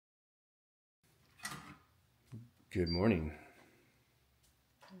Good morning.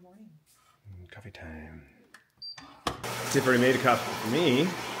 Good morning. Coffee time. Tiff already made a coffee for me.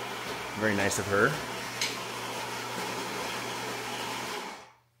 Very nice of her.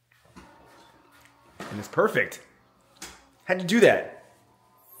 And it's perfect. How'd you do that?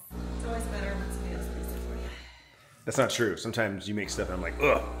 It's always better when somebody else makes it for you. That's not true. Sometimes you make stuff and I'm like,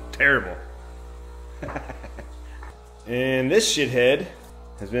 ugh, terrible. And this shithead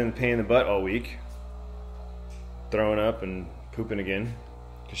has been a pain in the butt all week. Throwing up and pooping again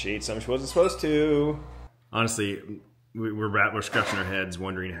because she ate something she wasn't supposed to. Honestly, we're scratching our heads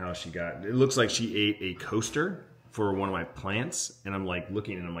wondering how she got. It looks like she ate a coaster for one of my plants, and I'm like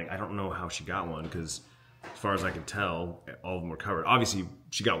looking and I'm like, I don't know how she got one because as far as I can tell, all of them were covered. Obviously,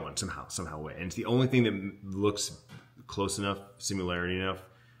 she got one somehow way, and it's the only thing that looks close enough, similarity enough.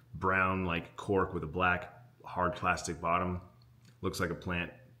 Brown like cork with a black hard plastic bottom. Looks like a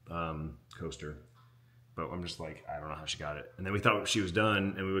plant coaster. But I'm just like, I don't know how she got it. And then we thought she was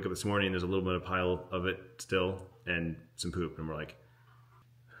done, and we wake up this morning and there's a little bit of pile of it still and some poop, and we're like,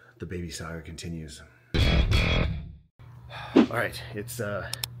 the baby saga continues. All right, it's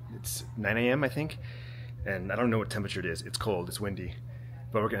 9 a.m. I think, and I don't know what temperature it is. It's cold, it's windy,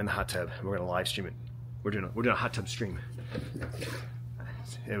 but we're getting in the hot tub. We're gonna live stream it. We're doing a hot tub stream.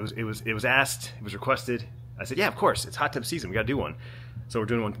 It was asked, it was requested. I said, yeah, of course, it's hot tub season. We gotta do one. So we're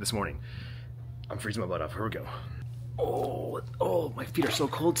doing one this morning. I'm freezing my butt off. Here we go. Oh, my feet are so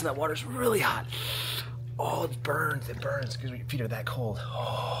cold, so that water's really hot. Oh, it burns because my feet are that cold.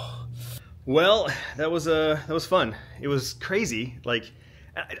 Oh. Well, that was fun. It was crazy. Like,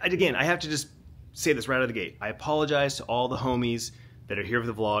 again, I have to just say this right out of the gate. I apologize to all the homies that are here for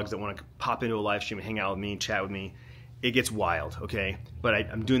the vlogs that want to pop into a live stream and hang out with me, chat with me. It gets wild, okay? But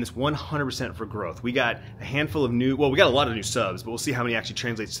I'm doing this 100% for growth. We got a handful of we got a lot of new subs, but we'll see how many actually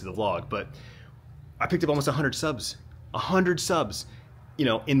translates to the vlog. But I picked up almost 100 subs. 100 subs, you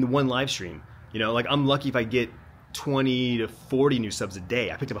know, in the one live stream. You know, like I'm lucky if I get 20 to 40 new subs a day.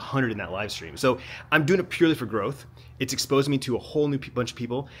 I picked up 100 in that live stream. So I'm doing it purely for growth. It's exposed me to a whole new bunch of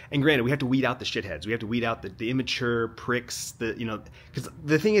people. And granted, we have to weed out the shitheads. We have to weed out the immature pricks, because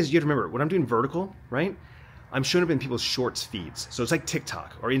the thing is, you have to remember, when I'm doing vertical, right? I'm showing up in people's shorts feeds. So it's like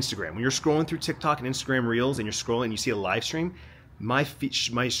TikTok or Instagram. When you're scrolling through TikTok and Instagram Reels and you're scrolling and you see a live stream, my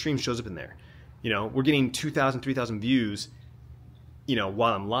stream shows up in there. You know, we're getting 2,000, 3,000 views, you know,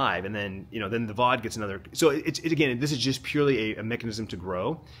 while I'm live, and then, you know, then the VOD gets another. So again, this is just purely a mechanism to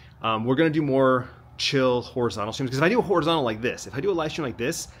grow. We're going to do more chill horizontal streams, because if I do a horizontal like this, if I do a live stream like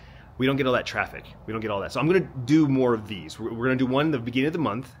this, we don't get all that traffic. We don't get all that. So I'm going to do more of these. We're going to do one at the beginning of the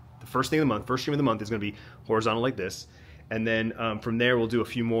month. The first thing of the month, first stream of the month is going to be horizontal like this. And then from there, we'll do a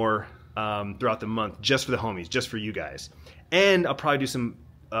few more throughout the month, just for the homies, just for you guys. And I'll probably do some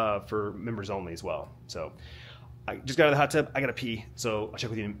for members only as well. So I just got out of the hot tub. I gotta pee. So I'll check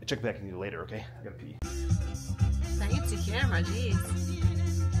back with you later, okay? I gotta pee. Thank you to camera, jeez.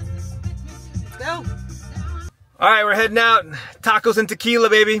 Let's go. All right, we're heading out. Tacos and tequila,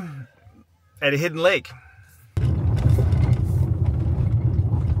 baby, at a hidden lake.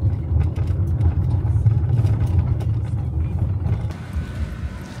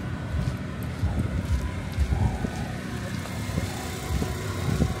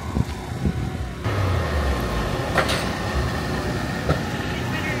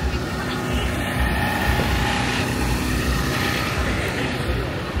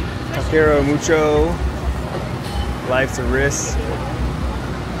 Quiero mucho, life's a risk,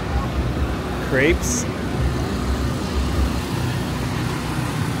 crepes,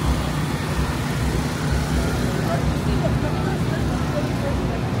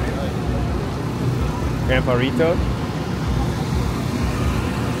 Grandpa Rito.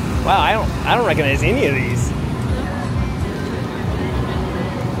 Wow, I don't recognize any of these.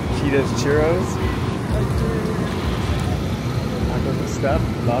 Cheetos churros. Tacos and stuff.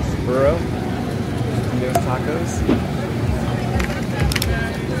 Los Burro. Those tacos.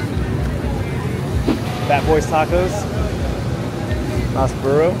 Fat Boys tacos. Los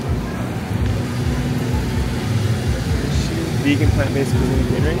Burro. Vegan plant-based cuisine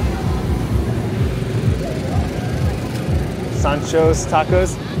catering. Sancho's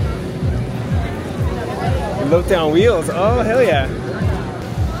tacos. Elote on wheels. Oh, hell yeah.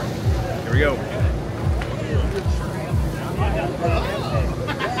 Here we go.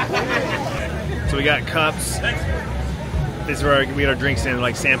 So we got cups. This is where we get our drinks in,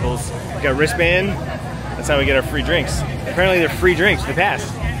 like samples. We got a wristband. That's how we get our free drinks. Apparently they're free drinks. They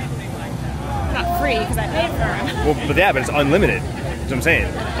passed. Not free, because I paid for them. Well, but yeah, but it's unlimited. That's what I'm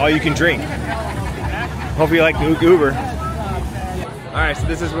saying. All you can drink. Hope you like the Uber. All right, so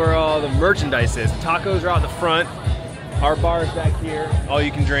this is where all the merchandise is. Tacos are out the front. Our bar is back here. All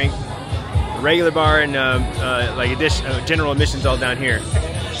you can drink. Regular bar and like general admissions all down here.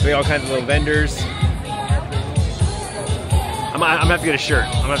 We got all kinds of little vendors. I'm gonna have to get a shirt.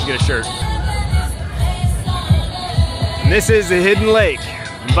 I'm gonna have to get a shirt. And this is the Hidden Lake,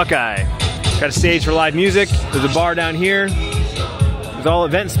 Buckeye. Got a stage for live music. There's a bar down here. It's all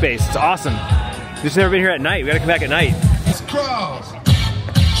event space. It's awesome. Just never been here at night. We gotta come back at night. Cross.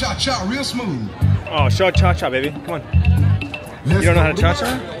 Cha-cha real smooth. Oh, show cha-cha, baby. Come on. You don't know how to cha-cha?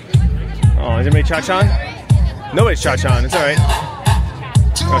 Oh, is anybody cha-cha? Nobody's cha-cha. It's all right.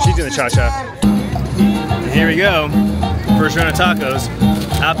 Oh, she's doing the cha-cha. Here we go. First round of tacos.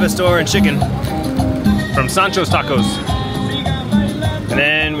 Al pastor and chicken from Sancho's Tacos. And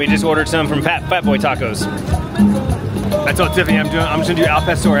then we just ordered some from Fat Boy Tacos. I told Tiffany I'm just gonna do Al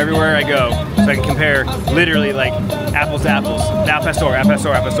pastor everywhere I go, so I can compare literally like apples to apples. Al pastor, Al pastor,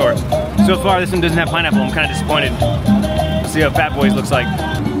 Al pastor. So far, this one doesn't have pineapple. I'm kind of disappointed. Let's see how Fat Boy's looks like.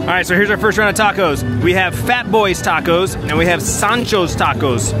 All right, so here's our first round of tacos. We have Fat Boy's Tacos and we have Sancho's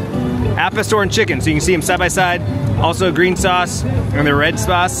Tacos. Al pastor and chicken, so you can see them side by side. Also green sauce and the red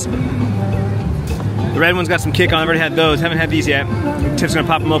sauce. The red one's got some kick on. I've already had those. Haven't had these yet. Tiff's gonna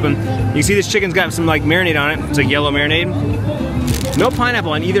pop them open. You can see this chicken's got some like marinade on it. It's like yellow marinade. No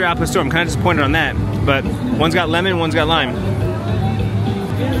pineapple on either Al pastor. I'm kind of disappointed on that. But one's got lemon, one's got lime. So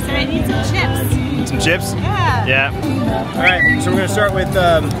I need some chips. Some chips? Yeah. Yeah. All right, so we're gonna start with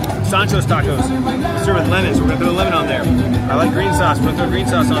Sancho's Tacos. Let's start with lemon, so we're gonna throw the lemon on there. I like green sauce, we're gonna throw green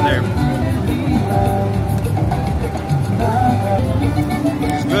sauce on there.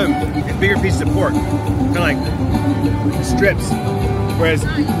 It's good. It's bigger pieces of pork, kind of like strips. Whereas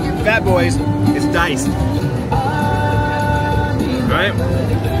Fat Boy's is diced. All right,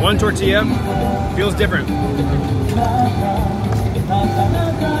 one tortilla feels different.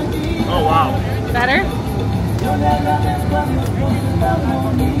 Oh wow. Better?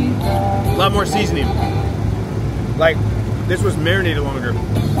 A lot more seasoning. Like, this was marinated longer.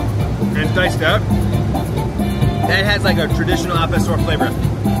 And it's diced up. That has like a traditional Al pastor flavor.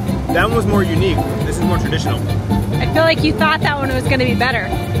 That one was more unique. This is more traditional. I feel like you thought that one was going to be better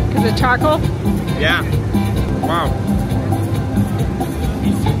because of charcoal. Yeah. Wow.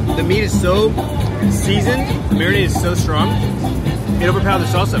 The meat is so seasoned. The marinade is so strong. It overpowered the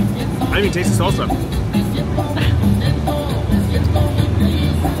salsa. I didn't even taste the salsa.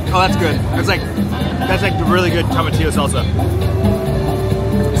 Oh, that's good. That's like the really good tomatillo salsa.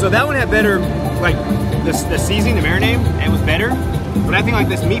 So that one had better, like the seasoning, the marinade, and it was better. But I think like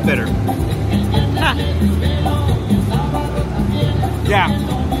this meat better. Huh. Yeah.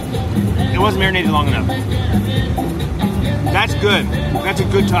 It wasn't marinated long enough. That's good. That's a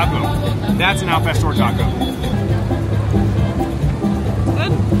good taco. That's an Al pastor taco.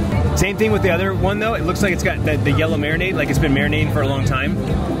 Good. Same thing with the other one though. It looks like it's got the yellow marinade, like it's been marinating for a long time.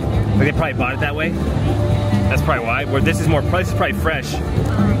 Like they probably bought it that way. That's probably why. Where this is probably fresh.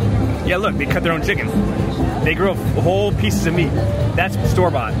 Yeah, look, they cut their own chicken. They grow whole pieces of meat. That's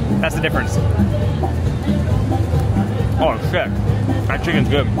store-bought. That's the difference. Oh shit, that chicken's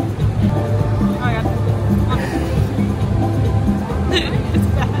good. Oh yeah. It's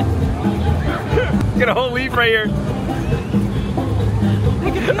bad. Get a whole leaf right here. I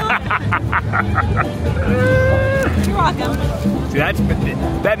can feel it. You're welcome. See,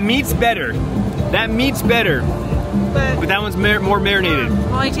 that meat's better. That meat's better. But that one's more marinated.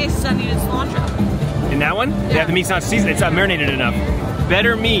 All I taste is onion and cilantro. In that one? Yeah, the meat's not seasoned. It's not marinated enough.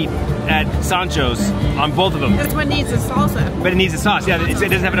 Better meat at Sancho's on both of them. This one needs a salsa. But it needs a sauce. Yeah, it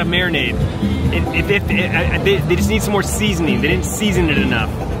doesn't have enough marinade. They just need some more seasoning. They didn't season it enough.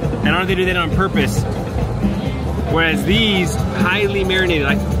 And I don't think they did that on purpose. Whereas these, highly marinated,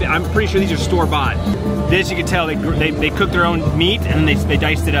 I'm pretty sure these are store-bought. This, you can tell, they cooked their own meat and then they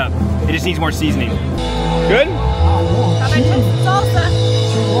diced it up. It just needs more seasoning. Good? How about salsa?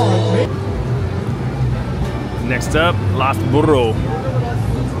 Next up, Las Burro.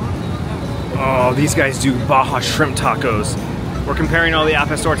 Oh, these guys do Baja shrimp tacos. We're comparing all the Al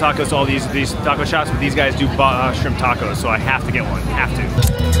pastor tacos to all these taco shops, but these guys do Baja shrimp tacos, so I have to get one. Have to.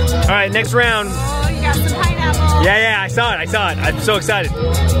 All right, next round. Oh, you got some pineapple. Yeah, I saw it. I'm so excited.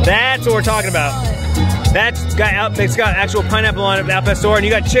 That's what we're talking about. It's got actual pineapple on it, Al pastor, and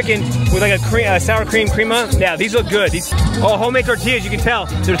you got chicken with like a sour cream crema. Yeah, these look good. Oh, homemade tortillas, you can tell.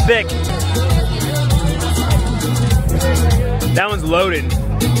 They're thick. That one's loaded.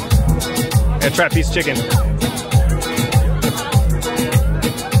 I'm gonna try a piece of chicken.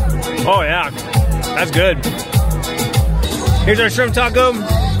 Oh yeah, that's good. Here's our shrimp taco.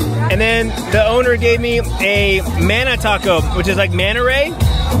 And then the owner gave me a manna taco, which is like manta ray.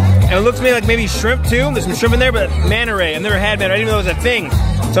 And it looks to me like maybe shrimp too. There's some shrimp in there, but manta ray. I've never had manta ray. I didn't even know it was a thing.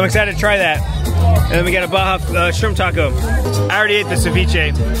 So I'm excited to try that. And then we got a Baja shrimp taco. I already ate the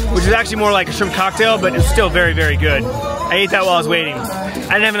ceviche, which is actually more like a shrimp cocktail, but it's still very, very good. I ate that while I was waiting.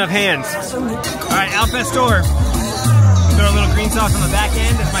 I didn't have enough hands. All right, Al Pastor. Throw a little green sauce on the back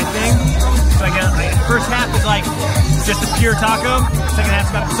end. That's my thing. So the first half is like just a pure taco. Second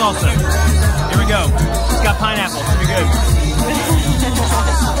half's got the salsa. Here we go. It's got pineapple. It's pretty good.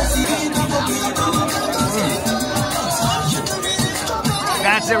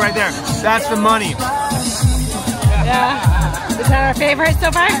 That's it right there. That's the money. Yeah. Is that our favorite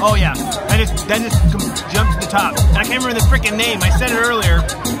so far? Oh yeah. That just jumped to the top. And I can't remember the freaking name. I said it earlier.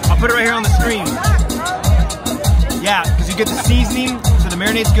 I'll put it right here on the screen. Yeah, because you get the seasoning, so the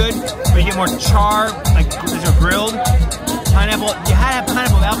marinade's good, but you get more char, like these are grilled. Pineapple. You had to have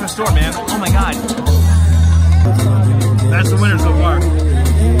pineapple at Al Pastor, man. Oh my god. That's the winner so far.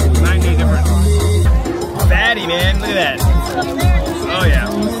 9-day difference. Fatty, man. Look at that. Oh yeah.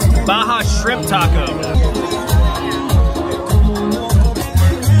 Baja shrimp taco.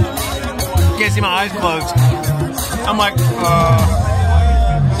 You can't see my eyes closed. I'm like,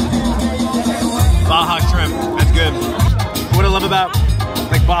 Baja shrimp. That's good. What I love about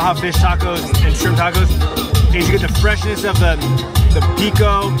like Baja fish tacos and shrimp tacos is you get the freshness of the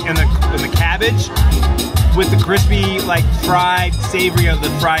pico and the cabbage with the crispy, like fried savory of the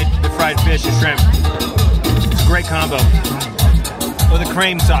fried fish and shrimp. It's a great combo. Or the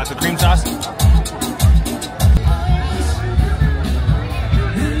cream sauce. The cream sauce.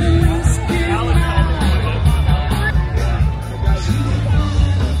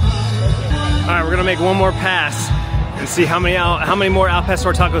 All right, we're gonna make one more pass and see how many more Al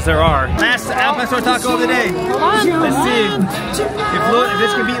Pastor tacos there are. Last Al Pastor taco of the day. Let's see if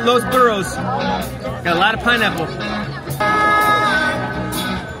this can beat Los Burros. Got a lot of pineapple.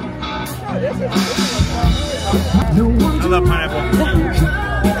 I love pineapple.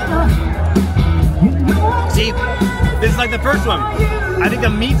 See, this is like the first one. I think the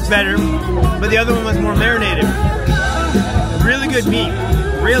meat's better, but the other one was more marinated. Really good meat.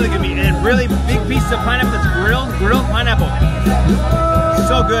 Really good meat. And really big pieces of pineapple that's grilled pineapple.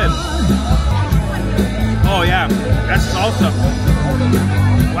 So good. Oh yeah, that's salsa.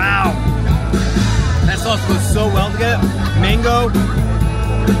 Wow. That sauce goes so well together. Mango,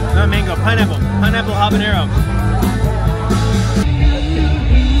 not mango, pineapple. Pineapple habanero.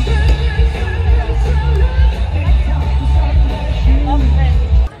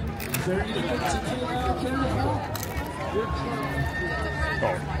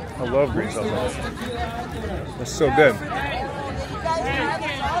 Oh, I love green salsa. That's so good.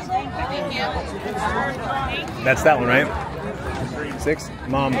 That's that one, right? 6?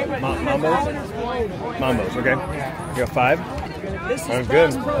 Mambos, okay. You got 5? That's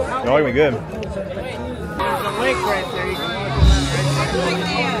good. No, you're good.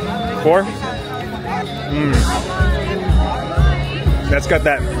 4? That's got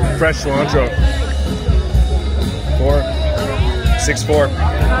that fresh cilantro. 4. 6-4.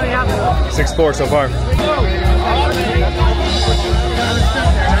 6-4 so far.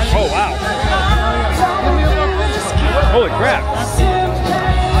 Oh wow. Holy crap.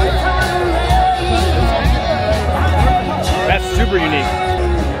 That's super unique.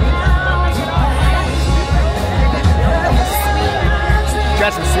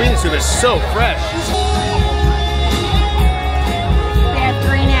 Got some sweetness to it, it's so fresh. They have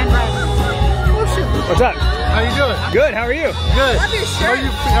green and red. What's up? How you doing? Good, how are you? Good. Love your shirt. Are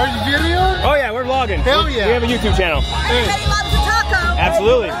you videoing? Oh yeah, we're vlogging. Hell yeah. We have a YouTube channel. Everybody loves a taco.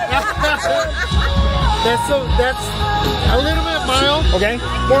 Absolutely. That's a little bit mild. Okay.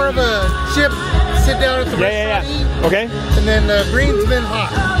 More of a chip, sit down at the restaurant. Yeah. Okay. And then the green's been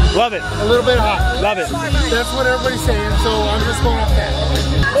hot. Love it. A little bit hot. Love it. That's what everybody's saying, so I'm just going with that.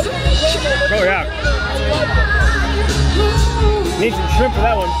 Oh yeah. Need some shrimp for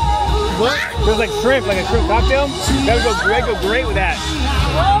that one. What? Feels like shrimp, like a shrimp cocktail. That would go great with that.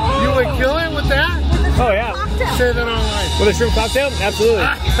 You would kill it with that? Oh yeah. Say that online. With a shrimp cocktail? Absolutely.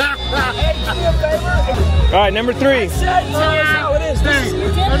 All right, number 3. How it is. Hey,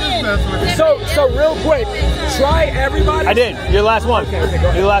 I'm just messing with you. So real quick, try everybody. I did. You're the last one. Okay, go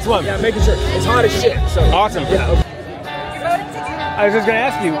ahead. You're the last one. Yeah, making sure. It's hot as shit. So Awesome. yeah. Okay. I was just gonna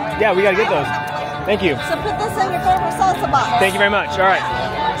ask you. Yeah, we gotta get those. Thank you. So put this in your favorite salsa box. Thank you very much. All right.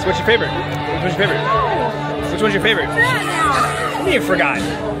 So what's your favorite? Which one's your favorite? I mean, you forgot.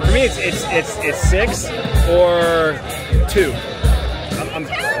 For me, it's 6 or 2. I'm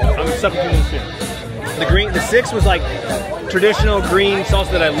stuck between those two. The 6 was like traditional green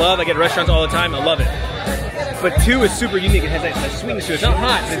salsa that I love. I get at restaurants all the time. I love it. But 2 is super unique. It has that sweetness to it. It's not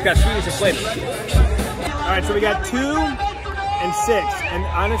hot, but it's got sweetness and flavor. All right, so we got 2 and 6, and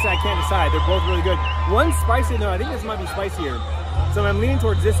honestly, I can't decide. They're both really good. One's spicy. No, I think this might be spicier. So I'm leaning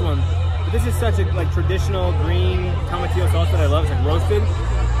towards this one. But this is such a like traditional green tomatillo salsa that I love. It's like roasted.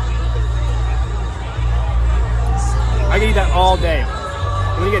 I can eat that all day.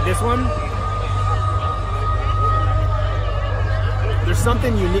 When you get this one, there's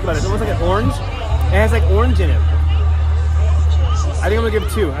something unique about it. It's almost like an orange. It has like orange in it. I think I'm gonna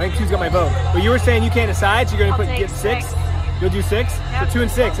give 2. I think 2's got my vote. But you were saying you can't decide, so you're gonna get 6. You'll do 6. So 2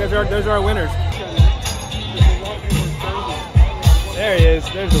 and 6. Those are our winners. There he is.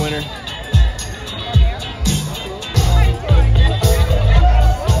 There's the winner.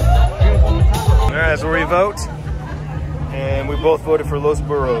 All right, so we vote, and we both voted for Los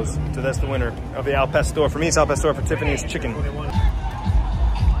Burros. So that's the winner of the Al Pastor. For me, it's Al Pastor. For Tiffany, it's chicken.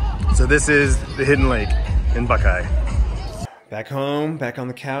 So this is the Hidden Lake in Buckeye. Back home, back on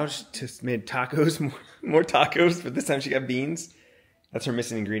the couch, just made tacos, more tacos, but this time she got beans. That's her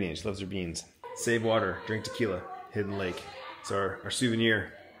missing ingredient. She loves her beans. Save water, drink tequila, Hidden Lake. It's our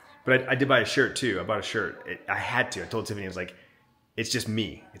souvenir. But I did buy a shirt too. I bought a shirt. I had to. I told Tiffany, I was like, it's just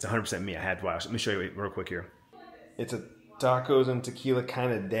me. It's 100% me. I had to buy it. Let me show you real quick here. It's a tacos and tequila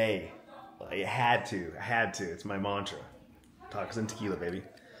kind of day. I had to. It's my mantra. Tacos and tequila, baby.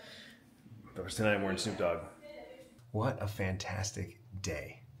 But tonight I'm wearing Snoop Dogg. What a fantastic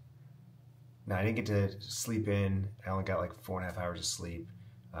day. Now, I didn't get to sleep in. I only got like 4.5 hours of sleep,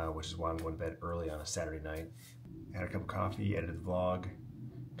 which is why I'm going to bed early on a Saturday night. Had a cup of coffee, edited the vlog,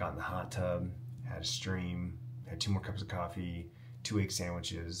 got in the hot tub, had a stream, had 2 more cups of coffee, 2 egg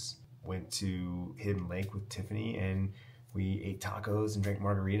sandwiches, went to Hidden Lake with Tiffany, and we ate tacos and drank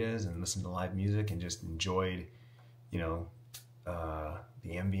margaritas and listened to live music and just enjoyed, you know,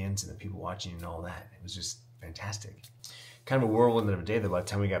 the ambience and the people watching and all that. It was just fantastic. Kind of a whirlwind of a day though. By the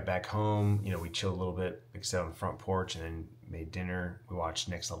time we got back home, you know, we chilled a little bit, like sat on the front porch and then made dinner. We watched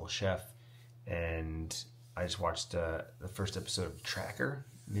Next Level Chef, and I just watched the first episode of Tracker,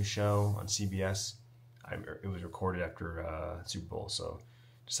 new show on CBS. It was recorded after Super Bowl, so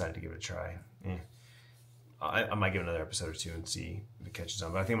decided to give it a try. I might give another episode or 2 and see if it catches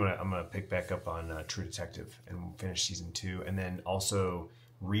on. But I think I'm gonna pick back up on True Detective and finish season 2, and then also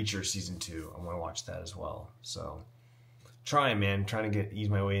Reacher season 2. I want to watch that as well. So trying to ease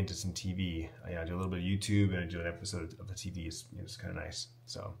my way into some TV. I do a little bit of YouTube and I do an episode of the TV. It's kind of nice.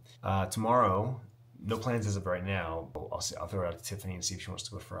 So tomorrow, no plans as of right now. I'll throw it out to Tiffany and see if she wants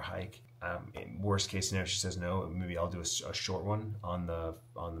to go for a hike. In worst case scenario, she says no. Maybe I'll do a short one on the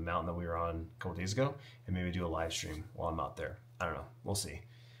mountain that we were on a couple days ago, and maybe do a live stream while I'm out there. I don't know. We'll see.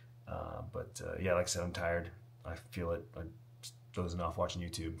 Yeah, like I said, I'm tired. I feel it. I'm dozing off watching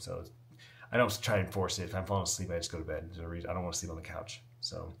YouTube, so I don't try and force it. If I'm falling asleep, I just go to bed. There's no reason. I don't want to sleep on the couch.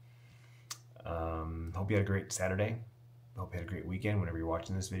 So hope you had a great Saturday. Hope you had a great weekend whenever you're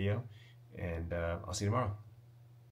watching this video, and I'll see you tomorrow.